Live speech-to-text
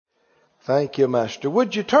Thank you, Master.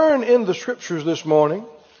 Would you turn in the Scriptures this morning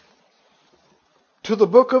to the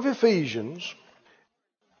book of Ephesians?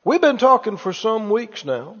 We've been talking for some weeks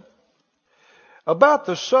now about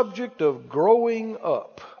the subject of growing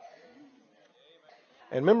up.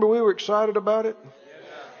 And remember we were excited about it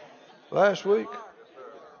last week?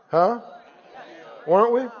 Huh?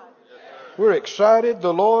 Weren't we? We're excited.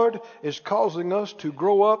 The Lord is causing us to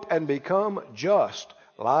grow up and become just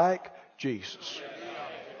like Jesus.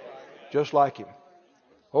 Just like Him.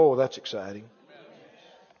 Oh, that's exciting.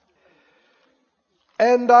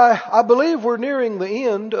 And I believe we're nearing the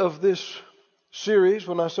end of this series.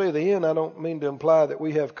 When I say the end, I don't mean to imply that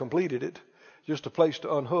we have completed it. Just a place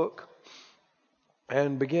to unhook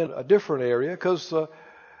and begin a different area. Because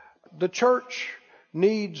the church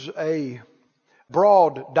needs a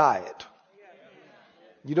broad diet.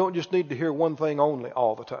 You don't just need to hear one thing only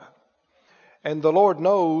all the time. And the Lord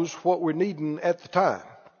knows what we're needing at the time.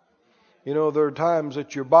 You know, there are times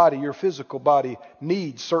that your body, your physical body,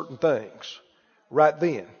 needs certain things right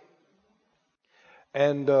then.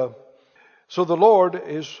 And so the Lord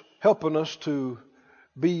is helping us to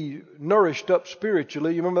be nourished up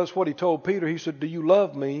spiritually. You remember that's what He told Peter. He said, "Do you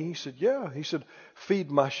love me?" He said, "Yeah." He said,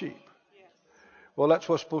 "Feed my sheep." Well, that's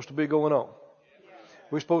what's supposed to be going on.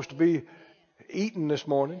 We're supposed to be eating this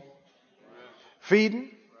morning,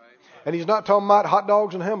 feeding. And He's not talking about hot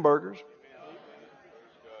dogs and hamburgers.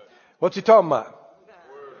 What's He talking about?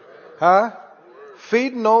 Huh?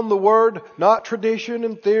 Feeding on the Word, not tradition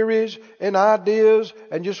and theories and ideas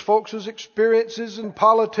and just folks' experiences and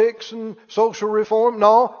politics and social reform.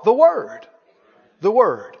 No, the Word. The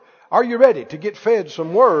Word. Are you ready to get fed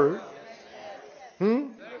some Word?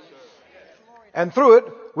 And through it,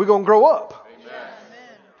 we're going to grow up.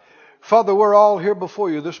 Father, we're all here before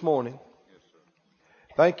You this morning.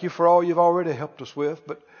 Thank You for all You've already helped us with,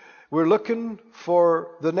 but we're looking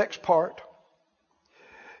for the next part.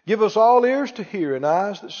 Give us all ears to hear and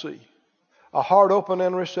eyes that see, a heart open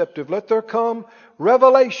and receptive. Let there come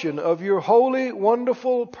revelation of Your holy,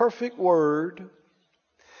 wonderful, perfect Word,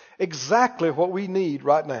 exactly what we need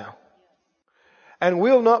right now. And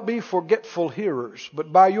we'll not be forgetful hearers,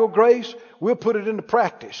 but by Your grace, we'll put it into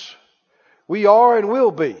practice. We are and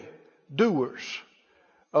will be doers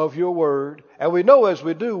of Your Word. And we know as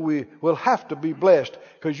we do, we will have to be blessed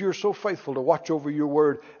because You're so faithful to watch over Your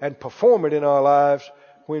Word and perform it in our lives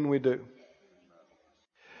when we do.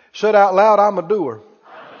 Said out loud, I'm a doer.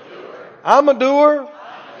 I'm a doer.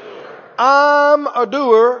 I'm a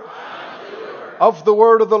doer of the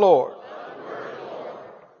Word of the Lord.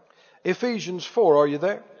 Ephesians 4, are you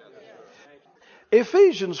there?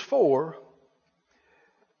 Ephesians 4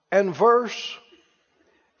 and verse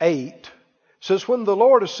 8 says, when the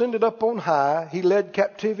Lord ascended up on high, He led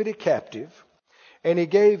captivity captive, and He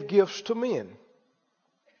gave gifts to men.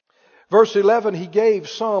 Verse 11, He gave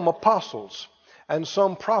some apostles, and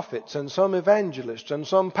some prophets, and some evangelists, and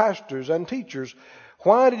some pastors and teachers.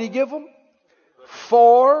 Why did He give them?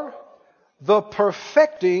 For the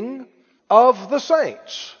perfecting of the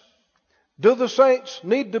saints. Do the saints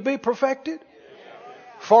need to be perfected?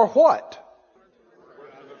 For what?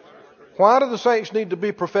 Why do the saints need to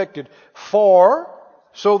be perfected?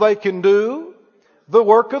 So they can do the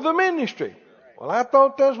work of the ministry. Well, I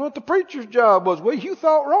thought that's what the preacher's job was. Well, you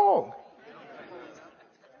thought wrong.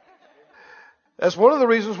 That's one of the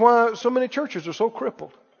reasons why so many churches are so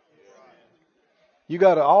crippled. You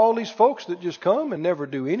got all these folks that just come and never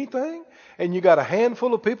do anything. And you got a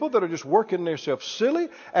handful of people that are just working themselves silly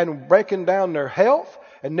and breaking down their health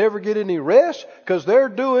and never get any rest because they're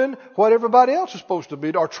doing what everybody else is supposed to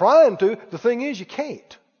be or trying to. The thing is, you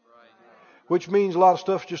can't. Which means a lot of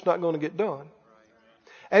stuff's just not going to get done.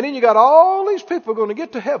 And then you got all these people going to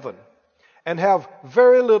get to heaven and have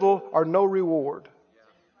very little or no reward.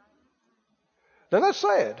 Now that's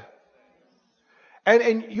sad.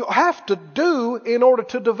 And you have to do in order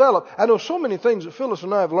to develop. I know so many things that Phyllis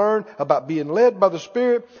and I have learned about being led by the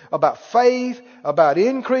Spirit, about faith, about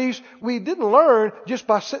increase. We didn't learn just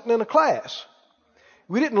by sitting in a class.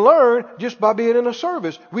 We didn't learn just by being in a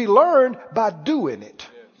service. We learned by doing it.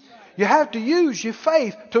 You have to use your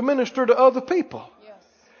faith to minister to other people.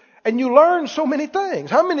 And you learn so many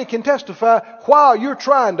things. How many can testify while you're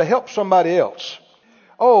trying to help somebody else?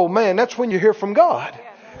 Oh man, that's when you hear from God.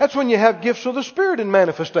 That's when you have gifts of the Spirit in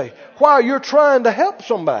manifestation. While you're trying to help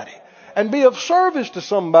somebody and be of service to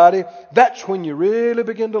somebody, that's when you really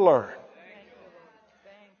begin to learn.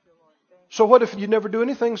 So what if you never do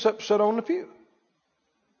anything except sit on the pew?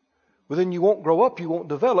 Well, then you won't grow up, you won't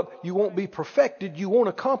develop, you won't be perfected, you won't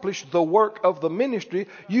accomplish the work of the ministry,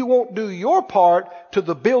 you won't do your part to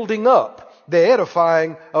the building up, the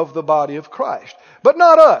edifying of the body of Christ. But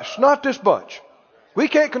not us, not this bunch. We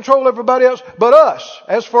can't control everybody else but us.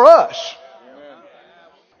 As for us,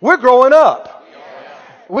 we're growing up.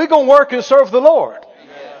 We're going to work and serve the Lord.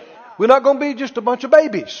 We're not going to be just a bunch of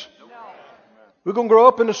babies. We're going to grow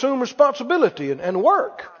up and assume responsibility and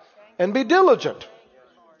work and be diligent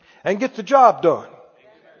and get the job done.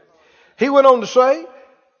 He went on to say,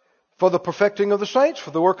 for the perfecting of the saints, for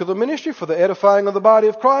the work of the ministry, for the edifying of the body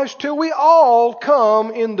of Christ, till we all come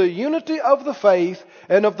in the unity of the faith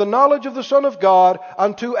and of the knowledge of the Son of God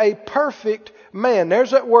unto a perfect man.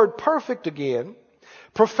 There's that word perfect again.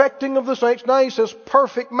 Perfecting of the saints. Now he says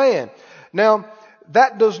perfect man. Now,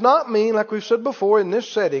 that does not mean, like we've said before in this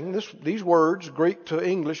setting, these words, Greek to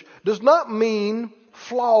English, does not mean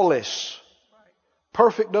flawless.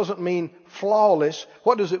 Perfect doesn't mean flawless.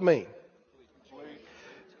 What does it mean?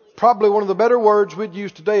 Probably one of the better words we'd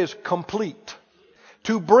use today is complete.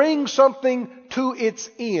 To bring something to its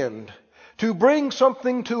end. To bring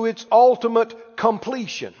something to its ultimate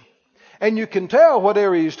completion. And you can tell what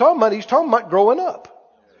area he's talking about. He's talking about growing up.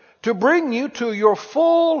 To bring you to your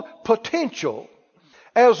full potential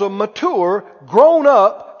as a mature,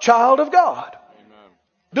 grown-up child of God. Amen.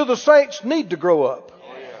 Do the saints need to grow up?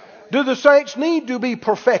 Oh, yeah. Do the saints need to be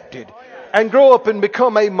perfected and grow up and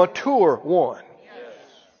become a mature one?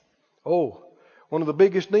 Oh, one of the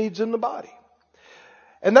biggest needs in the body.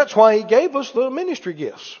 And that's why He gave us the ministry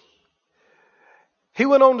gifts. He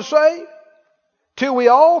went on to say, till we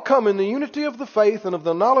all come in the unity of the faith and of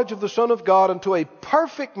the knowledge of the Son of God unto a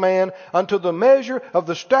perfect man, unto the measure of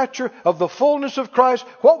the stature of the fullness of Christ.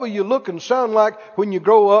 What will you look and sound like when you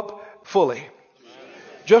grow up fully?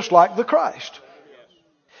 Just like the Christ.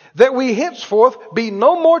 That we henceforth be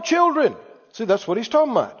no more children. See, that's what he's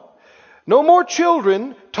talking about. No more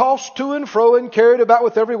children tossed to and fro and carried about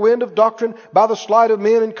with every wind of doctrine by the sleight of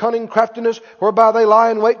men and cunning craftiness whereby they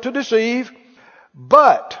lie in wait to deceive.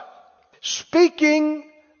 But speaking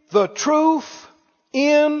the truth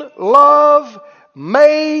in love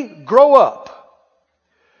may grow up.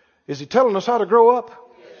 Is he telling us how to grow up?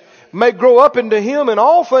 Yes. May grow up into Him in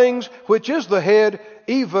all things, which is the head,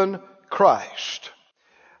 even Christ.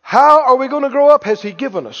 How are we going to grow up? Has He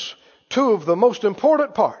given us two of the most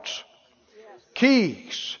important parts.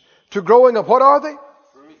 Keys to growing up. What are they?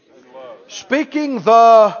 Speaking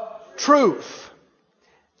the truth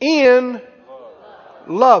in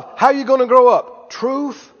love. How are you going to grow up?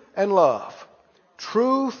 Truth and love.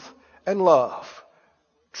 Truth and love.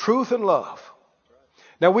 Truth and love.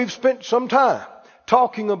 Now we've spent some time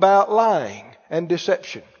talking about lying and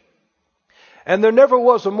deception. And there never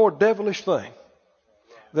was a more devilish thing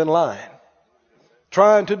than lying.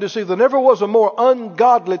 Trying to deceive. There never was a more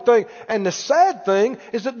ungodly thing. And the sad thing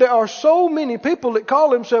is that there are so many people that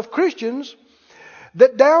call themselves Christians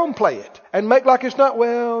that downplay it and make like it's not,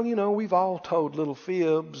 well, you know, we've all told little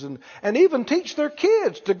fibs and even teach their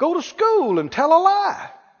kids to go to school and tell a lie.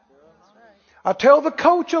 I tell the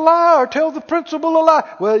coach a lie or tell the principal a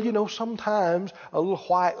lie. Well, you know, sometimes a little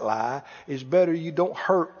white lie is better. You don't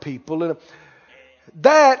hurt people. And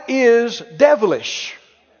that is devilish.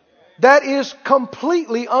 That is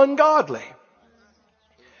completely ungodly.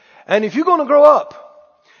 And if you're going to grow up,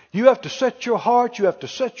 you have to set your heart, you have to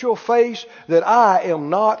set your face that I am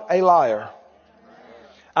not a liar.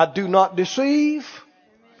 I do not deceive.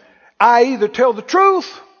 I either tell the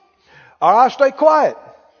truth or I stay quiet.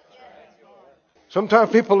 Sometimes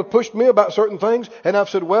people have pushed me about certain things and I've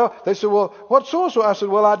said, they said, what's so-and-so? I said,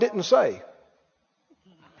 I didn't say.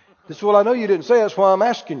 They said, I know you didn't say. That's why I'm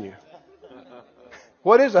asking you.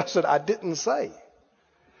 What is it? I said, I didn't say.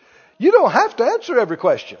 You don't have to answer every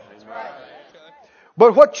question.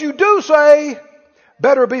 But what you do say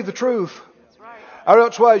better be the truth. Or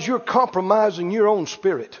otherwise you're compromising your own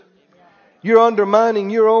spirit. You're undermining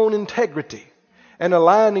your own integrity and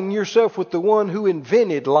aligning yourself with the one who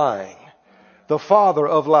invented lying, the father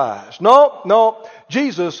of lies. No.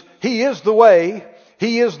 Jesus, He is the way.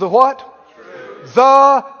 He is the what?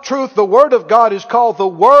 The truth. The Word of God is called the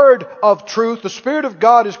Word of truth. The Spirit of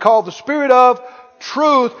God is called the Spirit of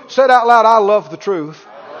truth. Said out loud, I love the truth.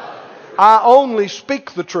 I only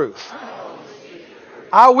speak the truth.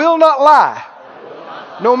 I will not lie.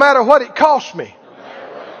 No matter what it costs me.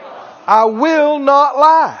 I will not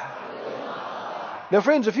lie. Now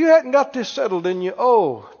friends, if you hadn't got this settled in you,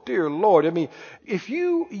 oh dear Lord, if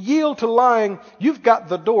you yield to lying, you've got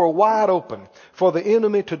the door wide open for the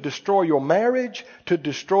enemy to destroy your marriage, to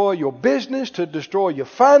destroy your business, to destroy your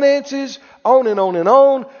finances, on and on and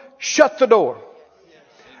on. Shut the door.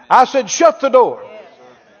 I said shut the door.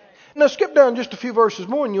 Now skip down just a few verses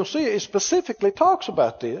more and you'll see it specifically talks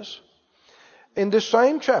about this in this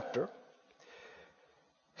same chapter.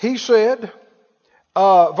 he said,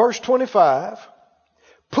 verse 25,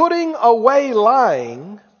 putting away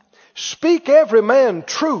lying, speak every man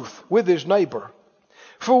truth with his neighbor.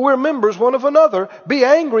 For we're members one of another. Be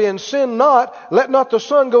angry and sin not. Let not the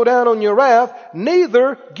sun go down on your wrath.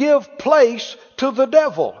 Neither give place to the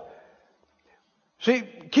devil. See,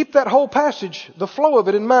 keep that whole passage, the flow of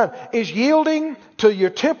it in mind. Is yielding to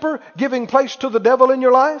your temper giving place to the devil in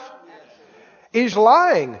your life? Is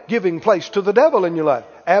lying giving place to the devil in your life?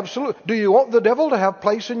 Absolutely. Do you want the devil to have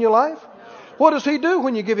place in your life? What does he do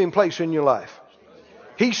when you give him place in your life?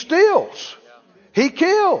 He steals. He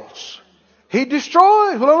kills. He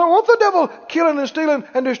destroys. Well, I don't want the devil killing and stealing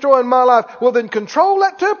and destroying my life. Well, then control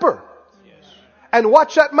that temper. And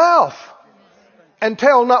watch that mouth. And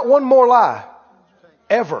tell not one more lie.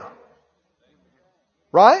 Ever.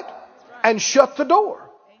 Right? And shut the door.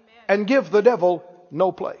 And give the devil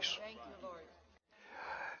no place.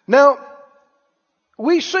 Now,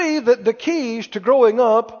 we see that the keys to growing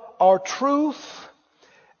up are truth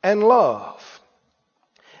and love.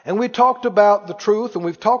 And we talked about the truth and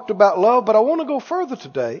we've talked about love, but I want to go further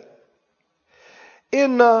today.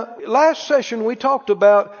 In last session, we talked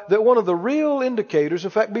about that one of the real indicators, in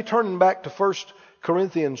fact, be turning back to 1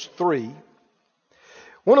 Corinthians 3.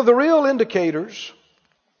 One of the real indicators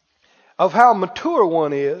of how mature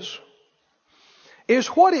one is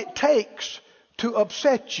what it takes to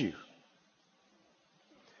upset you.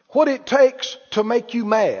 What it takes to make you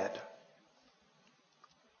mad.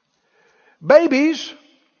 Babies,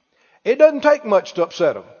 it doesn't take much to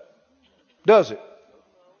upset them, does it?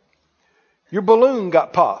 Your balloon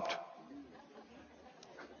got popped.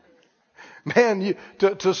 Man,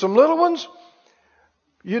 to some little ones,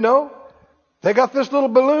 you know, they got this little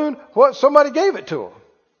balloon. Somebody gave it to them.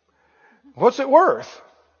 What's it worth?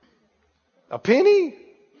 A penny?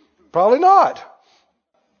 Probably not.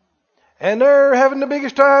 And they're having the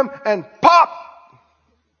biggest time and pop!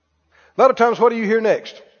 A lot of times, what do you hear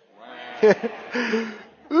next?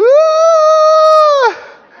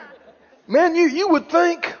 Man, you would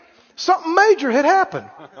think something major had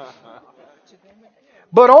happened.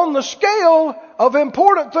 But on the scale of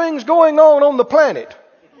important things going on the planet,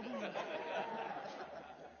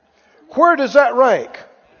 where does that rank?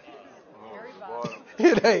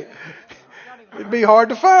 It ain't. It'd be hard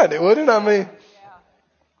to find it, wouldn't it? I mean,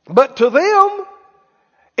 but to them,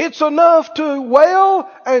 it's enough to wail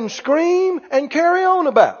and scream and carry on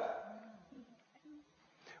about.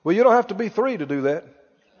 Well, you don't have to be 3 to do that.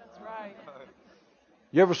 That's right.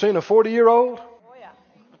 You ever seen a 40-year-old Oh, yeah.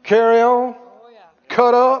 carry on, Oh, yeah.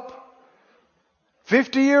 cut up,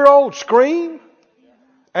 50-year-old scream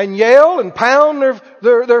and yell and pound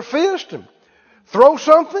their fist and throw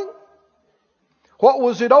something? What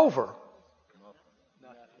was it over?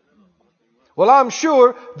 Well, I'm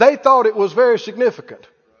sure they thought it was very significant.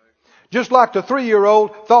 Just like the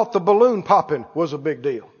 3-year-old thought the balloon popping was a big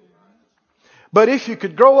deal. But if you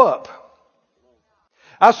could grow up,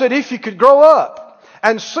 I said if you could grow up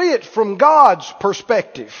and see it from God's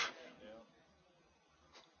perspective,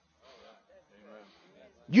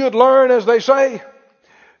 you'd learn, as they say,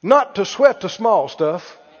 not to sweat the small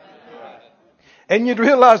stuff. And you'd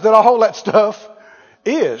realize that all that stuff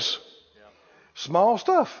is small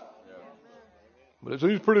stuff. But it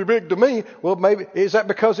seems pretty big to me. Well, maybe, is that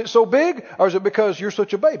because it's so big, or is it because you're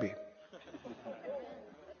such a baby?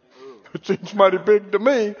 It seems mighty big to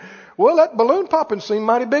me. Well, that balloon popping seemed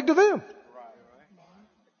mighty big to them.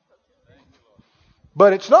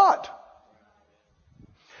 But it's not.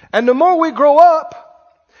 And the more we grow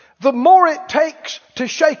up, the more it takes to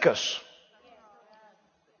shake us.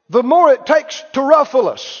 The more it takes to ruffle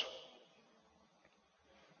us.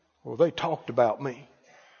 Well, they talked about me.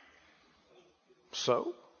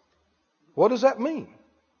 So, what does that mean?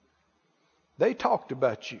 They talked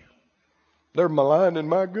about you. They're maligning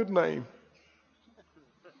my good name.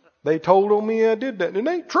 They told on me I did that, and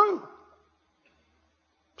it ain't true.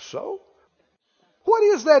 So, what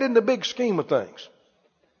is that in the big scheme of things?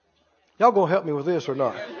 Y'all gonna help me with this or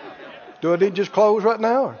not? Do I need to just close right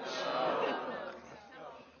now? Or?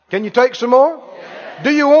 Can you take some more?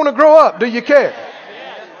 Do you want to grow up? Do you care?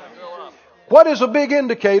 What is a big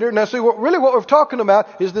indicator? Now see, what we're talking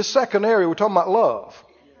about is this second area. We're talking about love.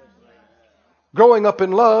 Growing up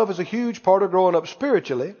in love is a huge part of growing up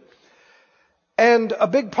spiritually. And a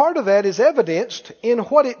big part of that is evidenced in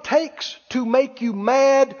what it takes to make you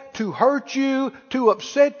mad, to hurt you, to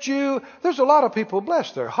upset you. There's a lot of people,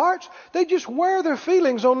 bless their hearts, they just wear their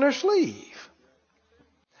feelings on their sleeve.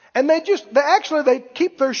 And they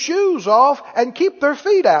keep their shoes off and keep their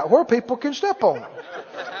feet out where people can step on them.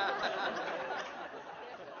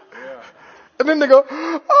 And then they go,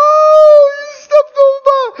 oh, you stepped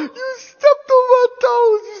on You stepped on my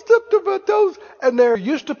toes. You stepped on my toes. And they're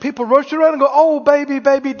used to people rushing around and go, oh, baby,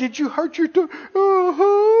 baby, did you hurt your toe?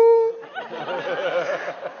 Uh-huh.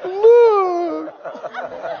 Look.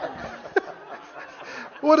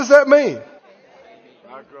 What does that mean?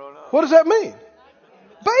 What does that mean?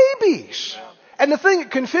 Babies. And the thing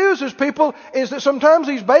that confuses people is that sometimes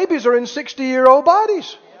these babies are in 60-year-old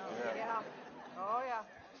bodies.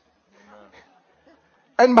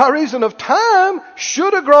 And by reason of time,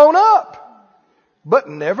 should have grown up, but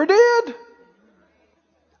never did.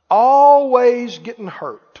 Always getting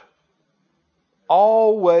hurt.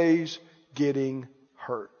 Always getting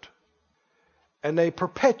hurt. And they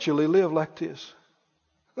perpetually live like this.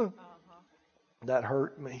 That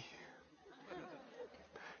hurt me.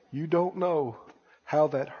 You don't know how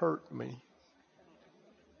that hurt me.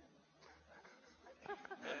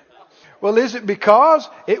 Well, is it because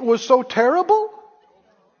it was so terrible?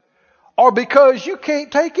 Or because you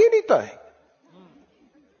can't take anything?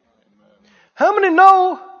 How many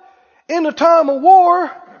know in a time of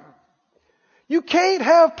war, you can't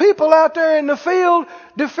have people out there in the field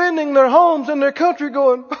defending their homes and their country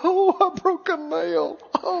going, oh, I broke a nail.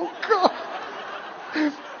 Oh, God.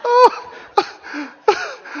 Oh.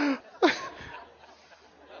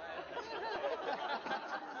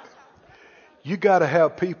 You got to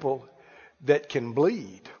have people that can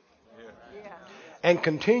bleed and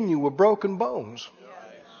continue with broken bones.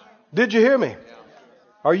 Did you hear me?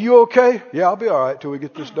 Are you okay? Yeah, I'll be all right till we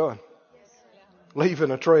get this done.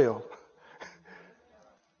 Leaving a trail.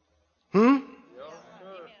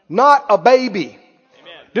 Not a baby.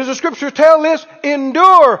 Does the scripture tell this?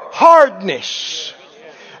 Endure hardness.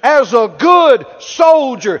 As a good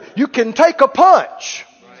soldier, you can take a punch.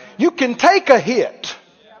 You can take a hit.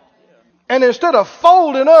 And instead of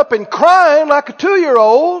folding up and crying like a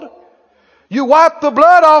 2-year-old, you wipe the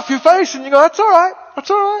blood off your face and you go, that's all right. That's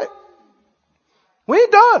all right. We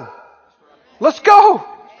ain't done. Let's go.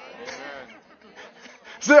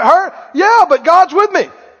 Does it hurt? Yeah, but God's with me.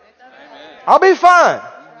 I'll be fine.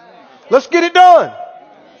 Let's get it done.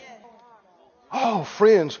 Oh,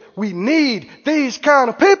 friends, we need these kind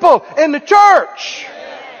of people in the church.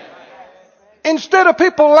 Instead of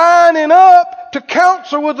people lining up to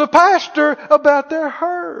counsel with the pastor about their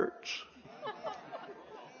hurts.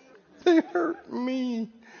 They hurt me.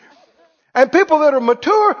 And people that are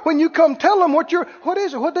mature, when you come tell them what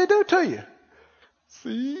is it? What they do to you?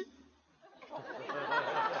 See?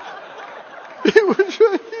 It was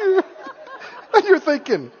right here. And you're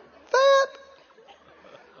thinking, that?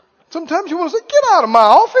 Sometimes you want to say, get out of my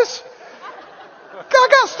office. I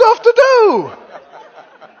got stuff to do.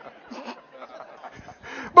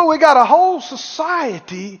 But we got a whole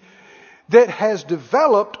society that has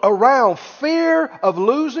developed around fear of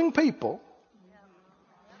losing people.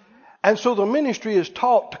 And so the ministry is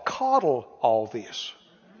taught to coddle all this.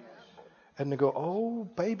 And they go, oh,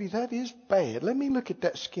 baby, that is bad. Let me look at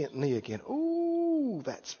that skint knee again. Ooh,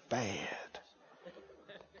 that's bad.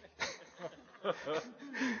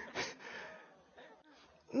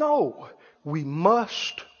 No, we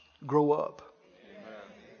must grow up.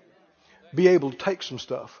 Be able to take some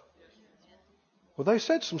stuff. Well, they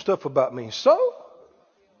said some stuff about me. So?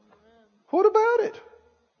 What about it?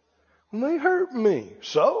 Well, they hurt me.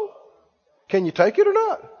 So? Can you take it or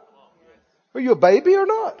not? Are you a baby or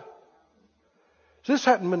not? This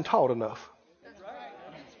hadn't been taught enough.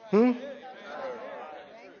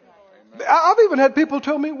 I've even had people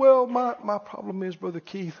tell me, well, my problem is, Brother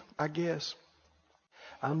Keith, I guess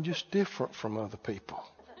I'm just different from other people.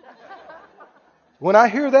 When I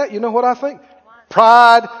hear that, you know what I think?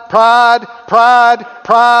 Pride, pride, pride,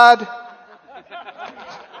 pride.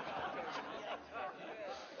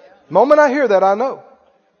 The moment I hear that, I know.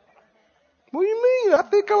 What do you mean? I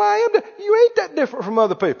think I am. You ain't that different from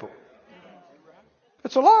other people.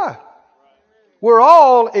 It's a lie. We're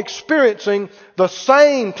all experiencing the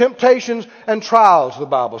same temptations and trials, the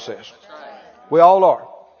Bible says. We all are.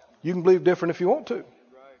 You can believe different if you want to.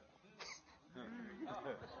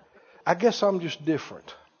 I guess I'm just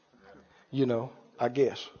different. You know, I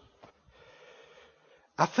guess.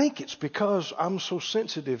 I think it's because I'm so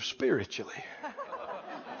sensitive spiritually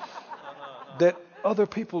that other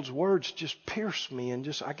people's words just pierce me,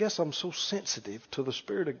 and I guess I'm so sensitive to the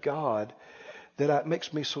Spirit of God that it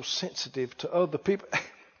makes me so sensitive to other people.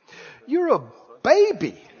 You're a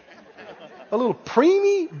baby. A little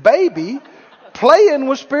preemie baby playing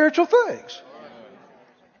with spiritual things.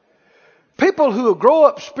 People who grow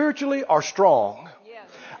up spiritually are strong.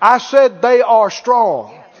 I said they are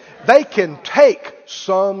strong. They can take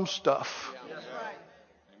some stuff.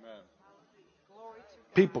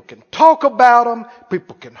 People can talk about them.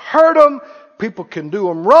 People can hurt them. People can do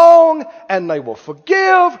them wrong and they will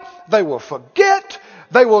forgive. They will forget.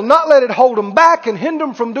 They will not let it hold them back and hinder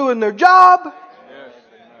them from doing their job.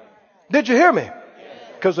 Did you hear me?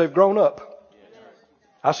 Because they've grown up.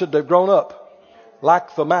 I said they've grown up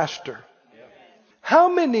like the Master. How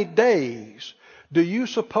many days do you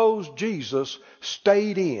suppose Jesus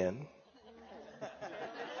stayed in?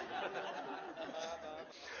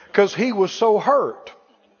 Because he was so hurt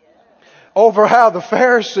over how the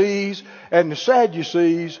Pharisees and the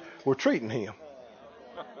Sadducees were treating him.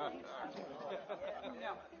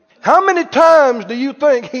 How many times do you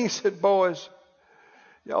think he said, boys,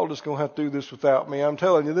 y'all just going to have to do this without me. I'm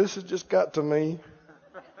telling you, this has just got to me.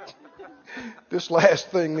 This last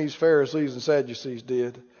thing these Pharisees and Sadducees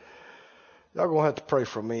did. Y'all going to have to pray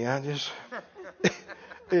for me.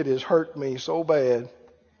 It has hurt me so bad.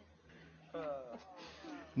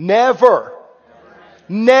 Never.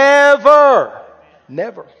 Never.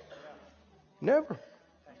 Never. Never.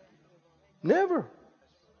 Never.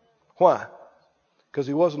 Why? Because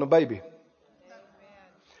he wasn't a baby.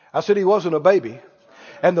 I said he wasn't a baby.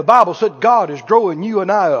 And the Bible said God is growing you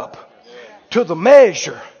and I up to the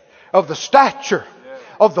measure of the stature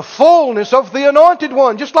of the fullness of the Anointed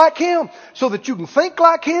One, just like Him, so that you can think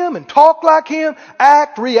like Him and talk like Him,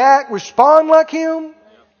 act, react, respond like Him.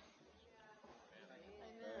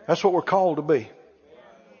 That's what we're called to be.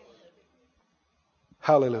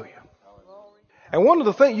 Hallelujah. And one of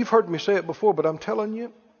the things, you've heard me say it before, but I'm telling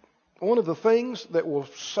you, one of the things that will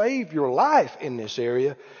save your life in this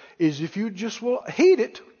area is if you just will heed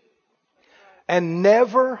it and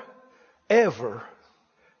never, ever,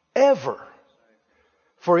 ever,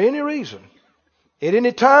 for any reason, at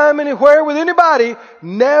any time, anywhere, with anybody,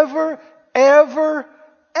 never, ever,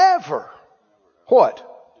 ever, what?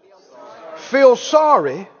 Feel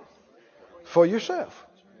sorry for yourself.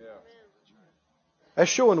 That's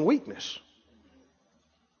showing weakness.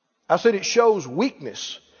 I said it shows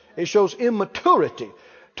weakness. It shows immaturity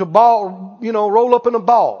to roll up in a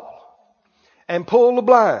ball and pull the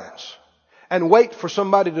blinds and wait for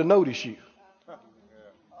somebody to notice you.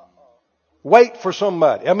 Wait for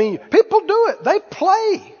somebody. I mean, people do it. They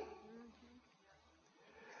play.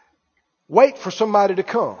 Wait for somebody to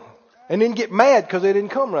come and then get mad because they didn't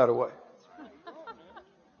come right away.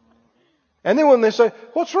 And then when they say,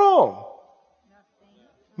 what's wrong?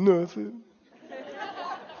 Nothing.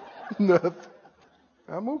 Nothing.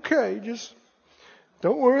 I'm okay. Just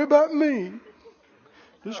don't worry about me.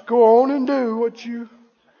 Just go on and do what you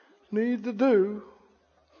need to do.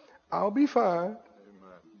 I'll be fine.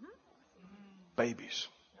 Babies.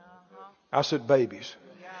 I said babies.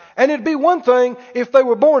 And it'd be one thing if they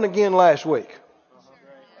were born again last week.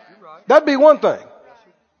 That'd be one thing.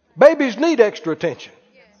 Babies need extra attention.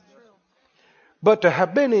 But to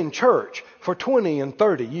have been in church for 20 and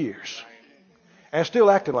 30 years and still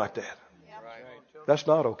acting like that, that's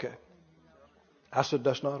not okay. I said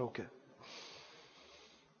that's not okay.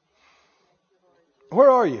 Where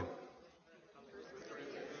are you?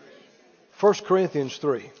 1 Corinthians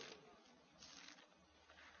 3.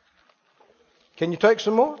 Can you take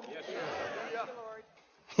some more?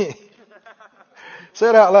 Yes, say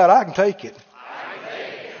it out loud. I can take it.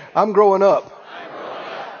 I'm growing up.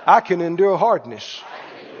 I can endure hardness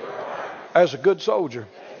as a good soldier.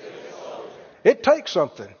 It takes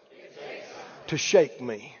something to shake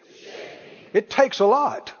me. It takes a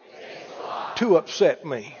lot to upset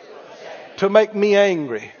me, to make me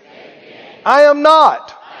angry. I am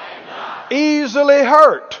not easily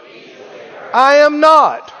hurt. I am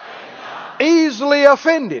not easily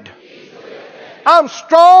offended. I'm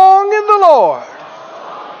strong in the Lord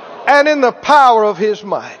and in the power of His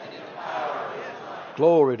might.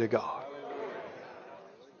 Glory to God.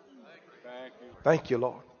 Thank you,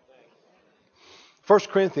 Lord. 1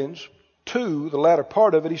 Corinthians 2, the latter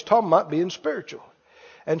part of it, he's talking about being spiritual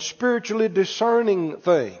and spiritually discerning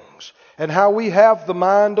things and how we have the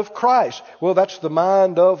mind of Christ. Well, that's the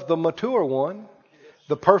mind of the mature one,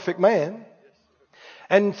 the perfect man.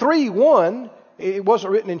 And 3:1, it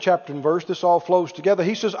wasn't written in chapter and verse. This all flows together.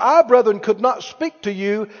 He says, I, brethren, could not speak to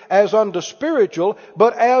you as unto spiritual,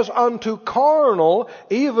 but as unto carnal,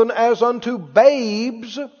 even as unto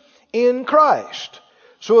babes in Christ.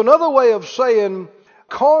 So another way of saying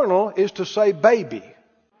carnal is to say baby.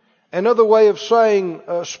 Another way of saying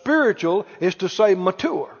spiritual is to say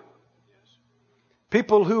mature.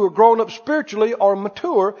 People who are grown up spiritually are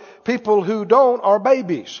mature. People who don't are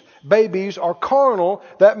babies. Babies are carnal.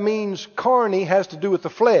 That means carny has to do with the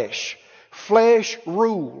flesh. Flesh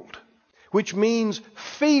ruled. Which means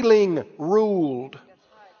feeling ruled.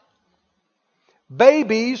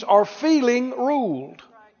 Babies are feeling ruled.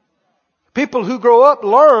 People who grow up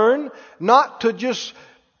learn not to just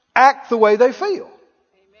act the way they feel.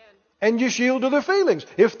 And just yield to their feelings.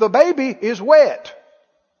 If the baby is wet,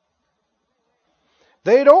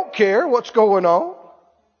 they don't care what's going on.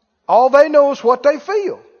 All they know is what they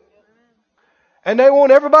feel. And they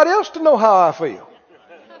want everybody else to know how I feel.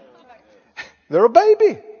 They're a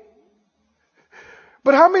baby.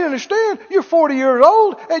 But how many understand you're 40 years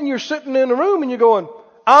old and you're sitting in a room and you're going,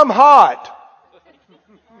 I'm hot.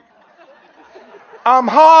 I'm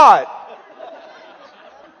hot.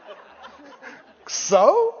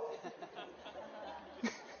 So?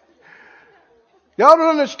 Y'all don't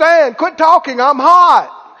understand. Quit talking. I'm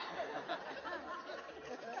hot.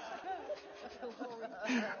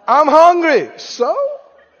 I'm hungry. So?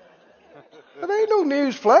 There ain't no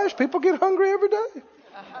news flash. People get hungry every day.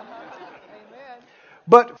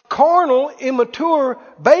 But carnal, immature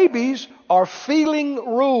babies are feeling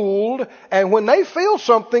ruled. And when they feel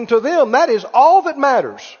something, to them, that is all that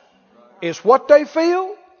matters. It's what they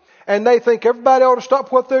feel. And they think everybody ought to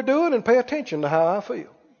stop what they're doing and pay attention to how I feel.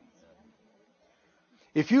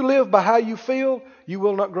 If you live by how you feel, you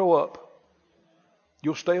will not grow up.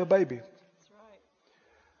 You'll stay a baby.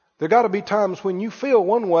 There got to be times when you feel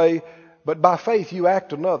one way, but by faith you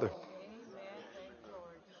act another.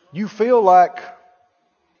 You feel like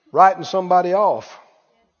writing somebody off,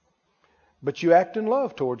 but you act in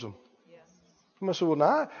love towards them. Somebody said, well,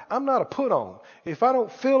 no, I'm not a put on. If I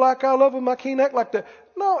don't feel like I love them, I can't act like that.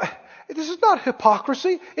 No, this is not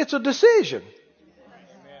hypocrisy. It's a decision.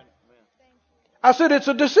 I said it's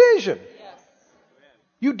a decision.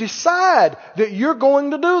 You decide that you're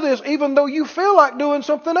going to do this even though you feel like doing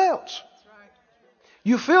something else.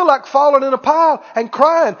 You feel like falling in a pile and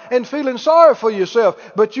crying and feeling sorry for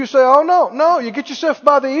yourself. But you say, oh no, you get yourself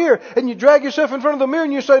by the ear and you drag yourself in front of the mirror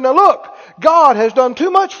and you say, now look, God has done too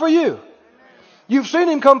much for you. You've seen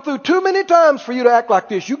Him come through too many times for you to act like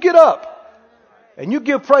this. You get up and you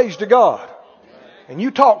give praise to God. And you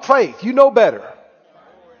talk faith. You know better.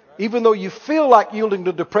 Even though you feel like yielding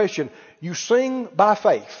to depression, you sing by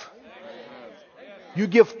faith. You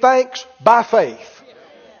give thanks by faith.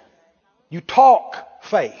 You talk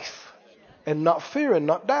faith and not fear and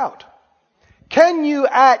not doubt. Can you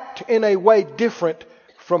act in a way different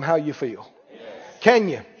from how you feel? Can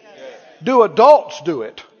you? Do adults do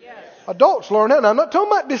it? Adults learn that. Now, I'm not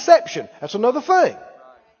talking about deception. That's another thing.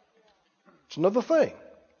 It's another thing.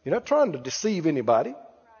 You're not trying to deceive anybody.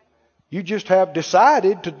 You just have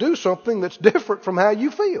decided to do something that's different from how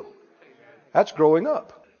you feel. That's growing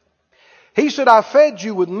up. He said, I fed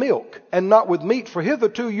you with milk and not with meat, for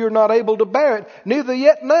hitherto you're not able to bear it, neither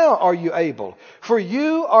yet now are you able. For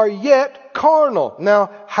you are yet carnal.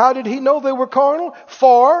 Now, how did he know they were carnal?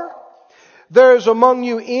 For there is among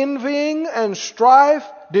you envying and strife,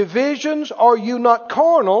 divisions. Are you not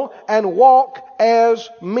carnal and walk as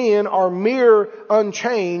men, are mere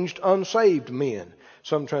unchanged, unsaved men?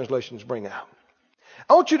 Some translations bring out.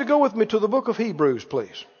 I want you to go with me to the book of Hebrews,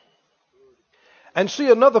 please. And see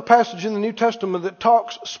another passage in the New Testament that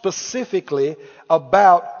talks specifically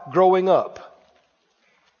about growing up.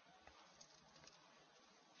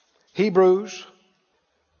 Hebrews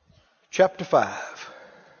chapter 5.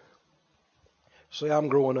 Say, I'm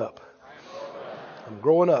growing up. I'm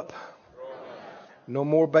growing up. No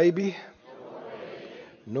more baby.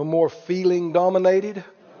 No more feeling dominated.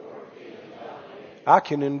 I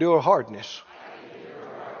can endure hardness.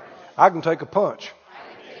 I can take a punch.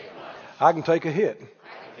 I can take a hit.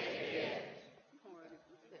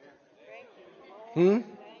 I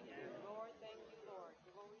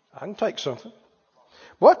can take something.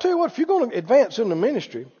 Well, I tell you what, if you're going to advance in the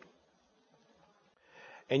ministry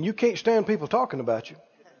and you can't stand people talking about you,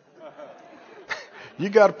 you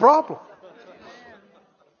got a problem.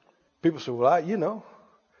 People say, well,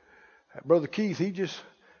 Brother Keith,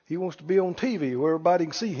 he wants to be on TV where everybody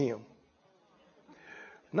can see him.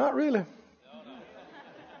 Not really.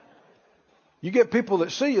 You get people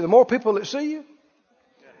that see you. The more people that see you,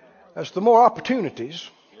 that's the more opportunities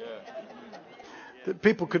that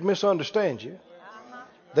people could misunderstand you.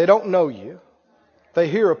 They don't know you. They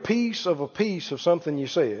hear a piece of something you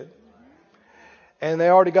said. And they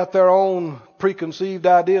already got their own preconceived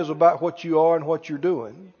ideas about what you are and what you're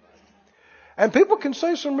doing. And people can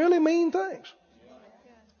say some really mean things.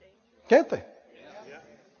 Can't they?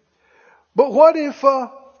 But what if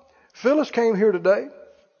Phyllis came here today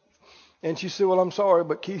and she said, well, I'm sorry,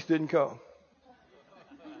 but Keith didn't come.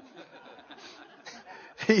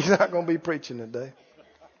 He's not going to be preaching today.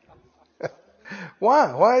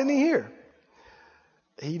 Why? Why isn't he here?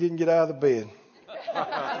 He didn't get out of the bed.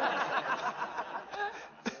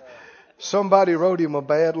 Somebody wrote him a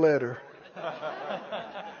bad letter.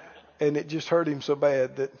 And it just hurt him so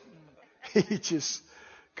bad that he just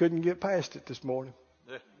couldn't get past it this morning.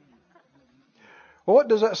 Well, what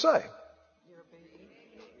does that say?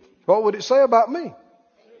 What would it say about me?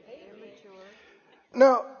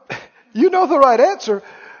 Now, you know the right answer,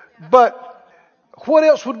 but what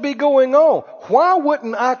else would be going on? Why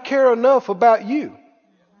wouldn't I care enough about you?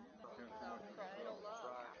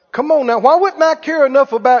 Come on now, why wouldn't I care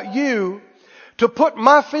enough about you to put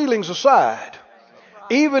my feelings aside,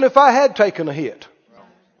 even if I had taken a hit?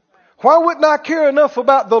 Why wouldn't I care enough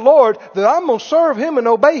about the Lord that I'm going to serve Him and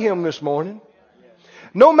obey Him this morning?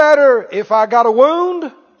 No matter if I got a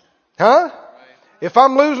wound, if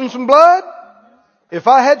I'm losing some blood, if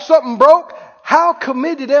I had something broke, how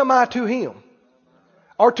committed am I to Him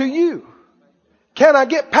or to you? Can I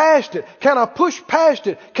get past it? Can I push past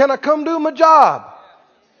it? Can I come do my job?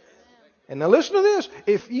 And now listen to this.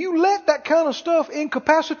 If you let that kind of stuff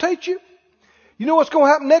incapacitate you, you know what's going to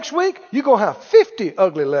happen next week? You're going to have 50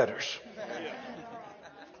 ugly letters.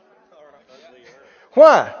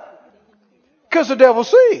 Why? Because the devil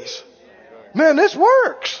sees. Man, this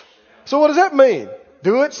works. So what does that mean?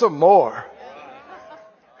 Do it some more.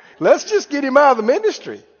 Let's just get him out of the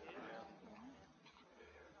ministry.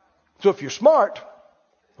 So if you're smart,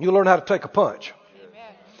 you'll learn how to take a punch.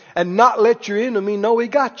 Amen. And not let your enemy know he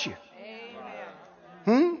got you.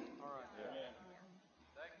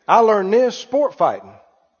 I learned this sport fighting.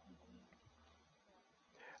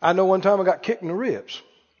 I know one time I got kicked in the ribs.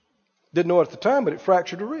 Didn't know it at the time, but it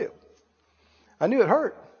fractured a rib. I knew it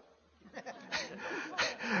hurt.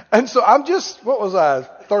 And so I'm just,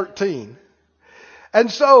 13.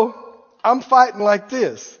 And so I'm fighting like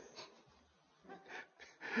this.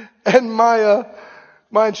 And my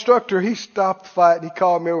instructor, he stopped the fight and he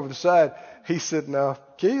called me over the side. He said, "Now,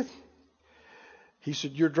 Keith," he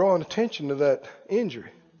said, "you're drawing attention to that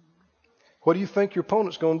injury. What do you think your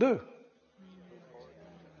opponent's going to do?"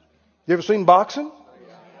 You ever seen boxing?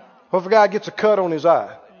 What if a guy gets a cut on his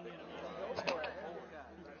eye?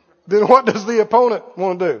 Then what does the opponent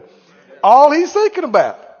want to do? All he's thinking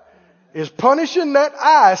about is punishing that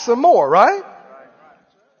eye some more, right?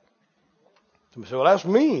 Somebody said, "Well, that's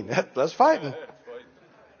mean. That's fighting."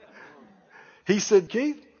 He said,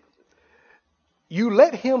 "Keith, you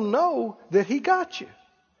let him know that he got you.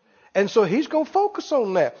 And so he's going to focus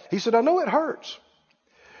on that." He said, "I know it hurts,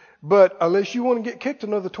 but unless you want to get kicked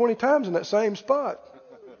another 20 times in that same spot,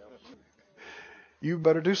 you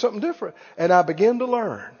better do something different." And I began to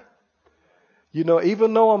learn,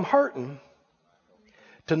 even though I'm hurting,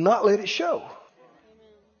 to not let it show.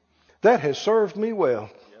 That has served me well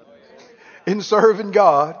in serving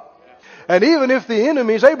God. And even if the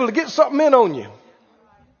enemy is able to get something in on you.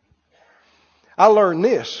 I learned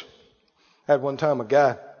this. At one time a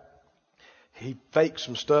guy, he faked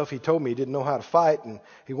some stuff. He told me he didn't know how to fight, and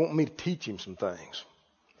he wanted me to teach him some things.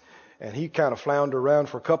 And he kind of floundered around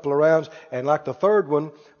for a couple of rounds. And like the third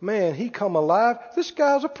one, man, he come alive. This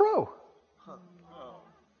guy's a pro.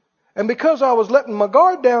 And because I was letting my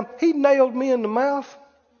guard down, he nailed me in the mouth.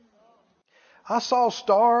 I saw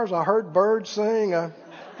stars. I heard birds sing.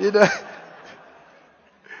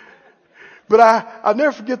 But I'll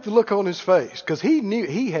never forget the look on his face, because he knew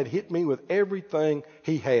he had hit me with everything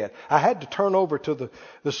he had. I had to turn over to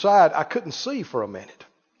the side. I couldn't see for a minute.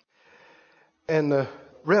 And the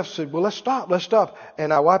ref said, "Well, let's stop.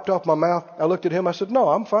 And I wiped off my mouth. I looked at him. I said, "No,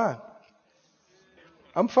 I'm fine.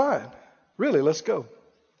 I'm fine. Really, let's go."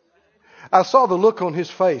 I saw the look on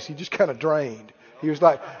his face. He just kind of drained. He was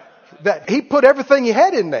like that. He put everything he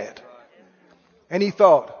had in that. And he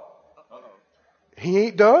thought, he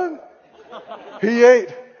ain't done.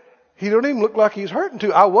 He don't even look like he's hurting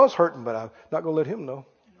too. I was hurting, but I'm not going to let him know.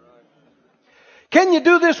 Can you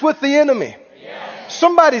do this with the enemy? Yes.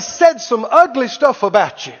 Somebody said some ugly stuff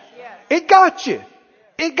about you. Yes. It got you.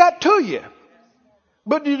 It got to you.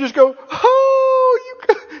 But you just go, "Oh,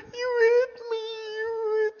 you hit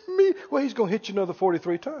me. Well, he's going to hit you another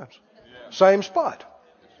 43 times. Yeah. Same spot.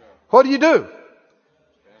 What do?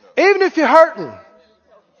 Even if you're hurting.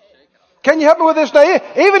 Can you help me with this now?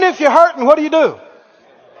 Even if you're hurting, what do?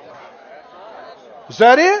 Is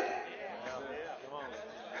that it?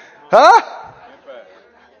 Huh?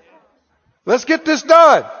 Let's get this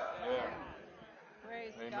done.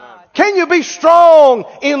 Can you be strong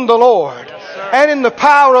in the Lord and in the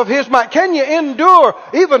power of His might? Can you endure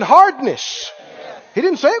even hardness? He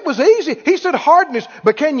didn't say it was easy. He said hardness,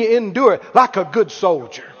 but can you endure it like a good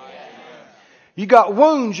soldier? You got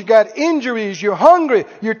wounds, you got injuries, you're hungry,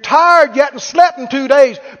 you're tired, you haven't slept in 2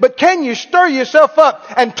 days. But can you stir yourself up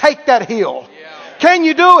and take that hill? Can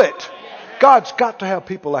you do it? God's got to have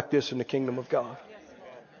people like this in the kingdom of God.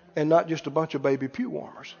 And not just a bunch of baby pew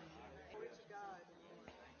warmers.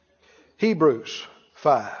 Hebrews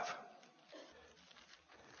 5.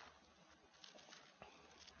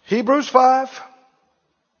 Hebrews 5,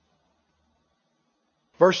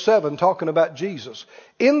 verse 7, talking about Jesus.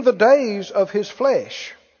 In the days of his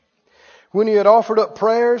flesh, when he had offered up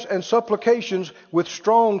prayers and supplications with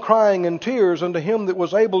strong crying and tears unto him that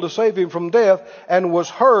was able to save him from death, and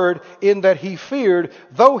was heard in that he feared,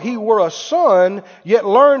 though he were a son, yet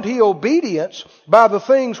learned he obedience by the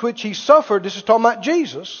things which he suffered. This is talking about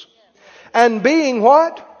Jesus. And being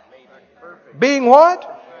what? Being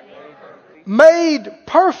what? Made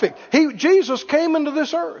perfect. Jesus came into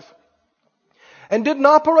this earth and didn't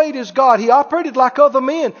operate as God. He operated like other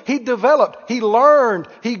men. He developed. He learned.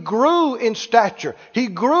 He grew in stature. He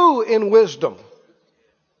grew in wisdom.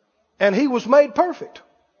 And he was made perfect.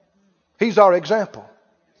 He's our example.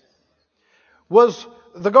 Was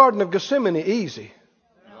the Garden of Gethsemane easy?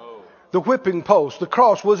 No. The whipping post, the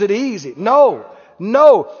cross, was it easy? No.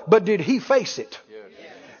 No. But did he face it?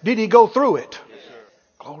 Yes. Did he go through it? Yes, sir.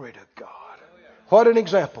 Glory to God. What an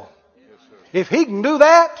example. Yes, if he can do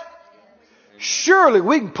that, surely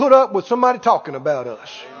we can put up with somebody talking about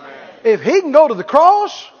us. Amen. If he can go to the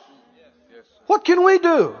cross, what can we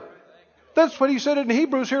do? That's what he said in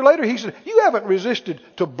Hebrews here later. He said, you haven't resisted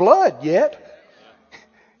to blood yet.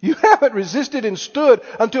 You haven't resisted and stood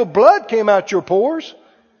until blood came out your pores.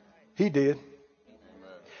 He did.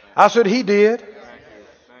 I said, he did.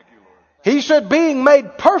 He said, being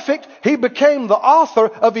made perfect, he became the author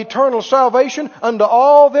of eternal salvation unto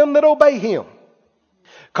all them that obey him.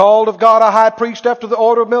 Called of God a high priest after the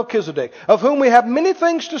order of Melchizedek, of whom we have many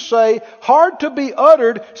things to say, hard to be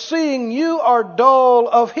uttered, seeing you are dull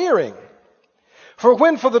of hearing. For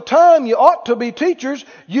when for the time you ought to be teachers,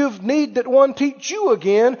 you've need that one teach you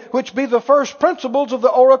again, which be the first principles of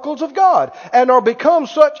the oracles of God, and are become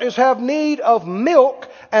such as have need of milk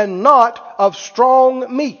and not of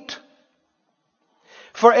strong meat.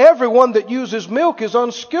 For everyone that uses milk is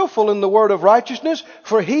unskillful in the word of righteousness,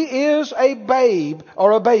 for he is a babe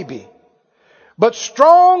or a baby. But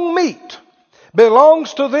strong meat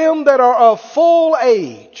belongs to them that are of full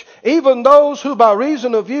age, even those who by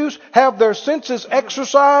reason of use have their senses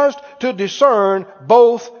exercised to discern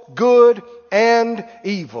both good and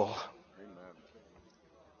evil.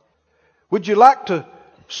 Would you like to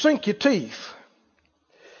sink your teeth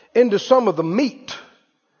into some of the meat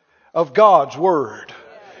of God's Word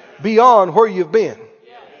beyond where you've been?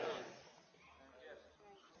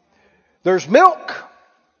 There's milk,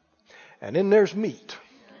 and then there's meat.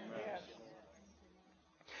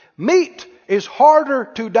 Meat is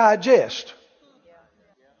harder to digest.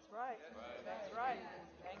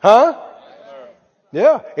 Huh?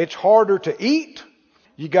 Yeah, it's harder to eat.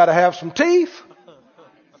 You got to have some teeth.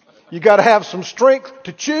 You got to have some strength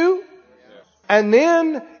to chew. And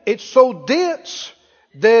then it's so dense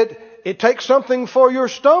that it takes something for your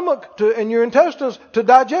stomach and your intestines to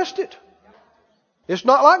digest it. It's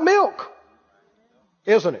not like milk,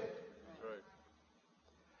 isn't it?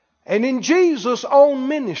 And in Jesus' own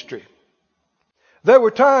ministry, there were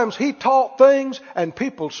times he taught things and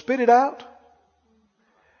people spit it out,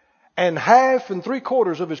 and 1/2 and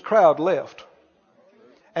 3/4 of his crowd left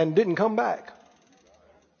and didn't come back.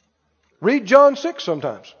 Read John 6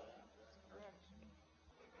 sometimes.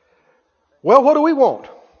 Well, what do we want?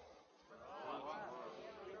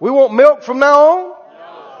 We want milk from now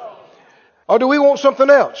on? Or do we want something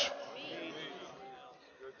else?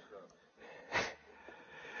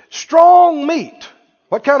 Strong meat.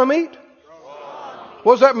 What kind of meat?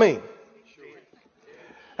 What does that mean?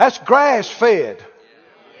 That's grass fed.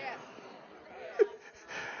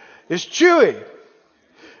 It's chewy,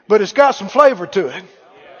 but it's got some flavor to it.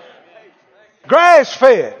 Grass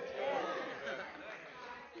fed.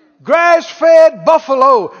 Grass fed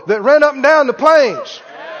buffalo that ran up and down the plains.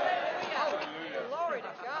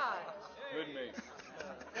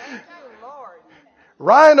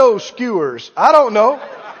 Rhino skewers. I don't know.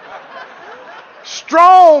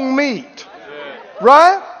 Strong meat.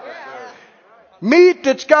 Right? Meat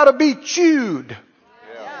that's got to be chewed.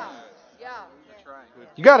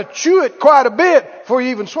 You got to chew it quite a bit before you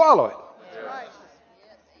even swallow it.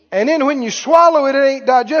 And then when you swallow it, it ain't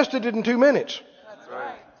digested in 2 minutes.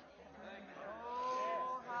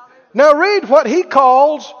 Now read what he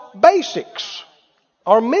calls basics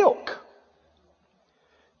or milk.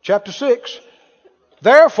 Chapter 6.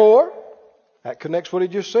 Therefore, that connects what he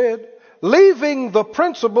just said, leaving the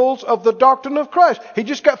principles of the doctrine of Christ. He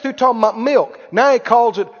just got through talking about milk. Now he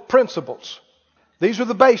calls it principles. These are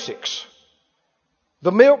the basics.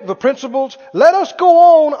 The milk, the principles. Let us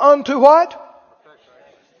go on unto what?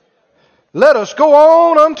 Let us go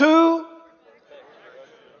on unto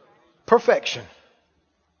perfection.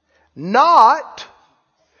 not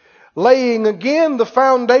laying again the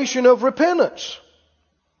foundation of repentance.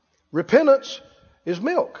 Repentance is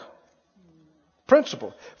milk.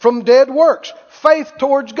 Principle. From dead works. Faith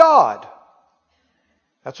towards God.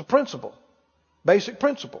 That's a principle. Basic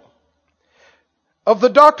principle. Of the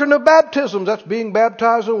doctrine of baptisms. That's being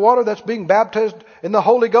baptized in water. That's being baptized in the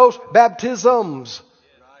Holy Ghost. Baptisms.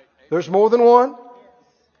 There's more than one.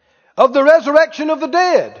 Of the resurrection of the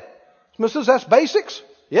dead. Mrs. That's basics?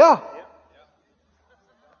 Yeah.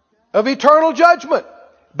 Of eternal judgment.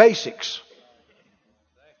 Basics.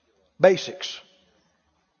 Basics.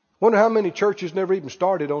 Wonder how many churches never even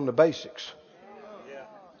started on the basics.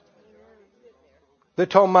 They're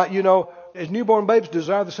talking about, as newborn babes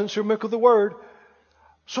desire the sincere milk of the word.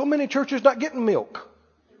 So many churches not getting milk.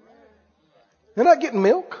 They're not getting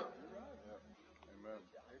milk.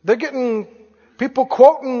 They're getting people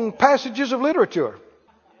quoting passages of literature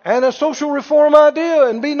and a social reform idea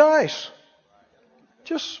and be nice.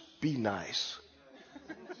 Just be nice.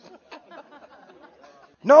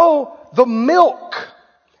 No, the milk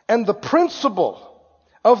and the principle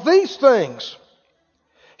of these things.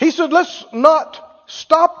 He said, let's not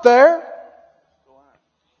stop there.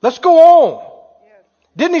 Let's go on.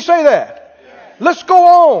 Didn't he say that? Let's go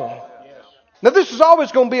on. Now this is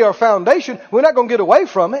always going to be our foundation. We're not going to get away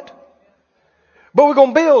from it. But we're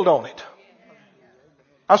going to build on it.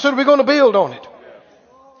 I said we're going to build on it.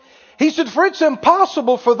 He said, for it's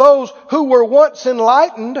impossible for those who were once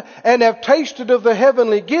enlightened and have tasted of the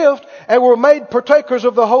heavenly gift and were made partakers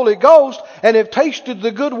of the Holy Ghost and have tasted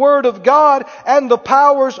the good word of God and the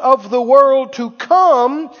powers of the world to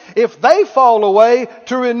come, if they fall away,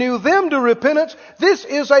 to renew them to repentance. This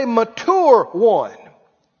is a mature one.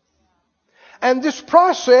 And this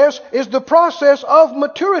process is the process of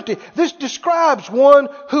maturity. This describes one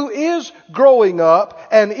who is growing up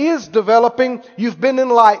and is developing. You've been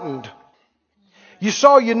enlightened. You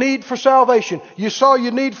saw your need for salvation. You saw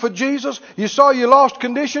your need for Jesus. You saw your lost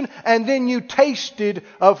condition. And then you tasted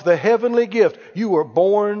of the heavenly gift. You were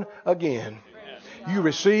born again. You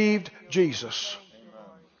received Jesus.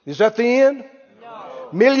 Is that the end?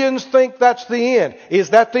 Millions think that's the end. Is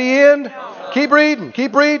that the end? Keep reading.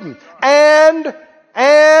 Keep reading. And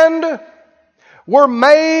were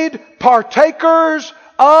made partakers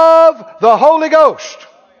of the Holy Ghost.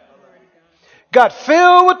 Got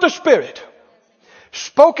filled with the Spirit.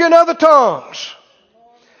 Spoke in other tongues.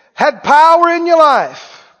 Had power in your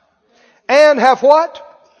life. And have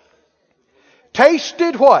what?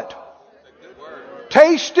 Tasted what?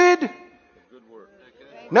 Tasted.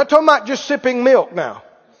 Not talking about just sipping milk now.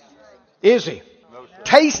 Is he?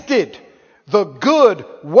 Tasted the good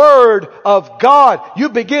word of God. You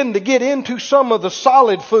begin to get into some of the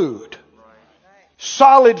solid food.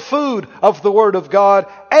 Solid food of the word of God.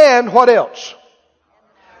 And what else?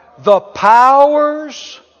 The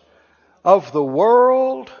powers of the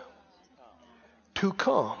world to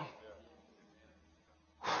come.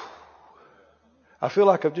 I feel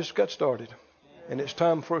like I've just got started. And it's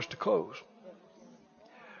time for us to close.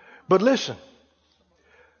 But listen.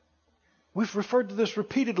 We've referred to this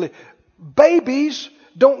repeatedly. Babies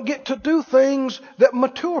don't get to do things that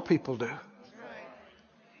mature people do.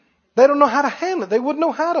 They don't know how to handle it. They wouldn't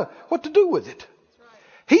know what to do with it.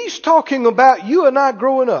 He's talking about you and I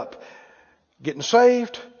growing up. Getting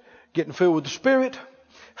saved, getting filled with the Spirit,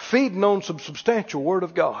 feeding on some substantial Word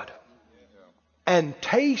of God. And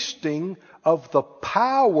tasting of the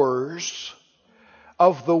powers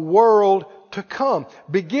of the world to come.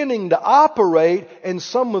 Beginning to operate in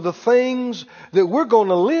some of the things that we're going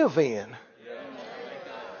to live in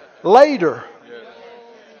later.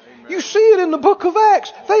 You see it in the book of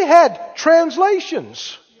Acts. They had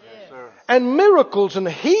translations and miracles and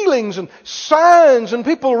healings and signs and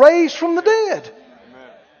people raised from the dead.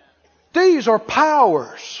 These are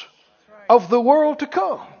powers of the world to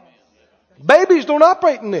come. Babies don't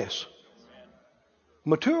operate in this.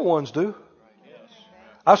 Mature ones do.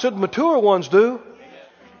 I said mature ones do.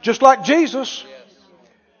 Just like Jesus.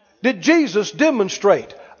 Did Jesus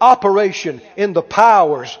demonstrate operation in the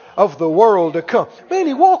powers of the world to come? Man,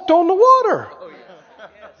 he walked on the water.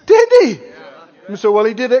 Didn't he? You say, well,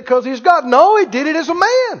 he did it because he's God. No, he did it as a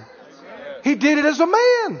man. He did it as a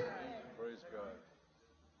man.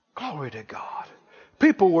 Glory to God.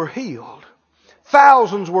 People were healed.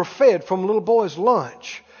 Thousands were fed from a little boy's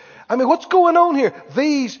lunch. I mean, what's going on here?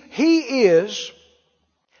 He is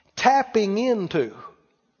tapping into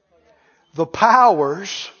the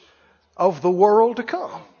powers of the world to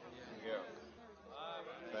come.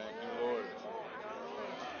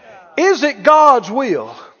 Is it God's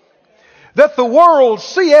will that the world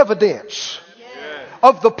see evidence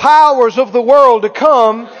of the powers of the world to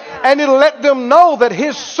come And it'll let them know that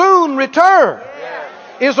His soon return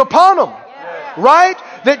is upon them. Right?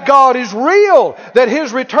 That God is real. That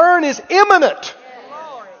His return is imminent.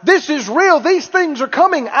 This is real. These things are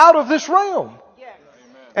coming out of this realm.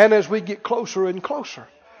 And as we get closer and closer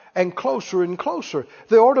and closer and closer,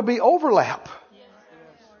 there ought to be overlap.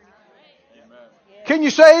 Can you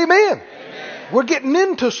say amen? We're getting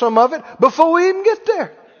into some of it before we even get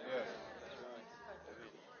there.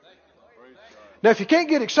 Now, if you can't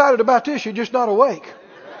get excited about this, you're just not awake.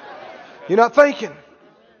 You're not thinking.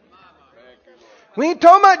 We ain't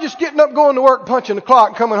talking about just getting up, going to work, punching the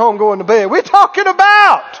clock, coming home, going to bed. We're talking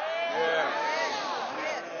about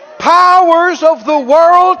powers of the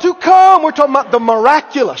world to come. We're talking about the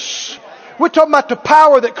miraculous. We're talking about the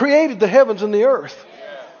power that created the heavens and the earth.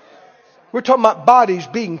 We're talking about bodies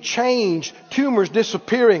being changed, tumors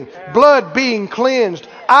disappearing, blood being cleansed,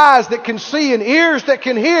 eyes that can see and ears that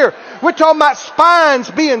can hear. We're talking about spines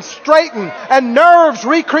being straightened and nerves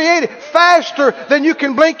recreated faster than you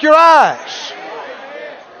can blink your eyes.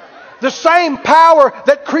 The same power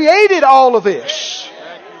that created all of this.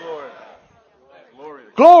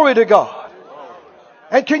 Glory to God.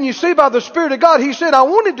 And can you see by the Spirit of God, He said, I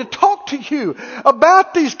wanted to talk to you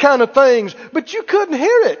about these kind of things, but you couldn't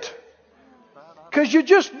hear it. Because you're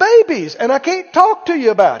just babies and I can't talk to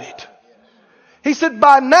you about it. He said,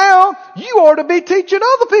 by now, you ought to be teaching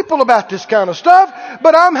other people about this kind of stuff,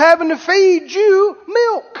 but I'm having to feed you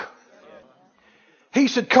milk. He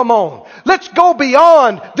said, come on, let's go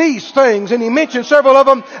beyond these things. And He mentioned several of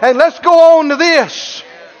them, and let's go on to this.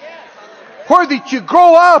 Where that you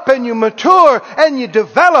grow up and you mature and you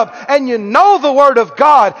develop and you know the Word of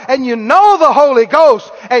God and you know the Holy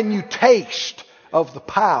Ghost and you taste of the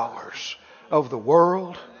powers of the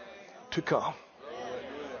world to come.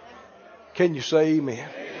 Can you say amen?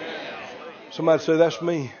 Somebody say, that's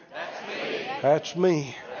me. That's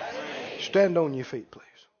me. Stand on your feet, please.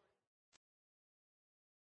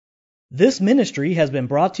 This ministry has been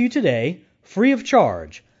brought to you today free of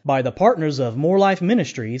charge by the partners of More Life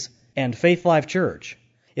Ministries and Faith Life Church.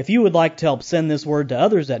 If you would like to help send this word to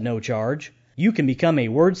others at no charge, you can become a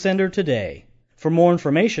word sender today. For more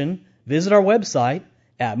information, visit our website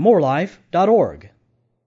at morelife.org.